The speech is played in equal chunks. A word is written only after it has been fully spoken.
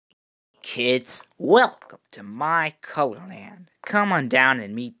Kids, welcome to my colorland. Come on down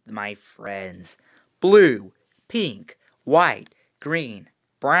and meet my friends. Blue, pink, white, green,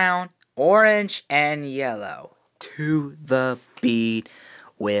 brown, orange, and yellow. To the beat,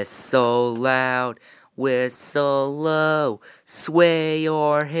 whistle loud, whistle low, sway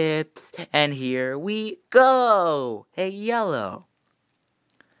your hips, and here we go. Hey, yellow.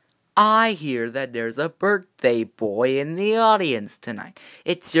 I hear that there's a birthday boy in the audience tonight.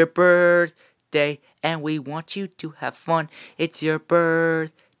 It's your birthday, and we want you to have fun. It's your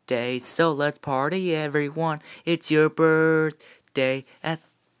birthday, so let's party, everyone. It's your birthday,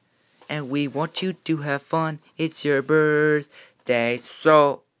 and we want you to have fun. It's your birthday,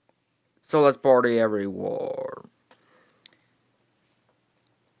 so let's party, everyone.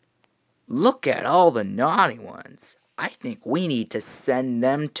 Look at all the naughty ones. I think we need to send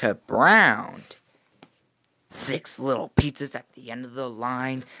them to Brown. 6 little pizzas at the end of the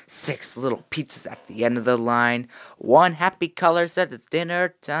line. 6 little pizzas at the end of the line. One happy color says it's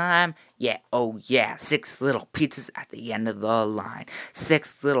dinner time. Yeah, oh yeah. 6 little pizzas at the end of the line.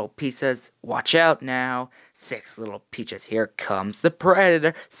 6 little pizzas. Watch out now. 6 little pizzas. Here comes the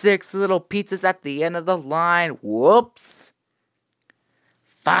predator. 6 little pizzas at the end of the line. Whoops.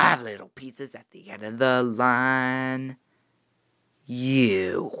 5 little pizzas at the end of the line.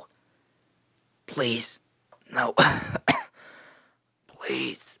 You. Please. No.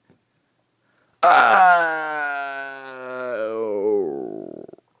 Please.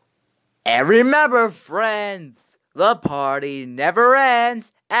 And remember, friends, the party never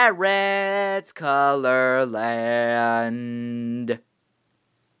ends at Red's Colorland.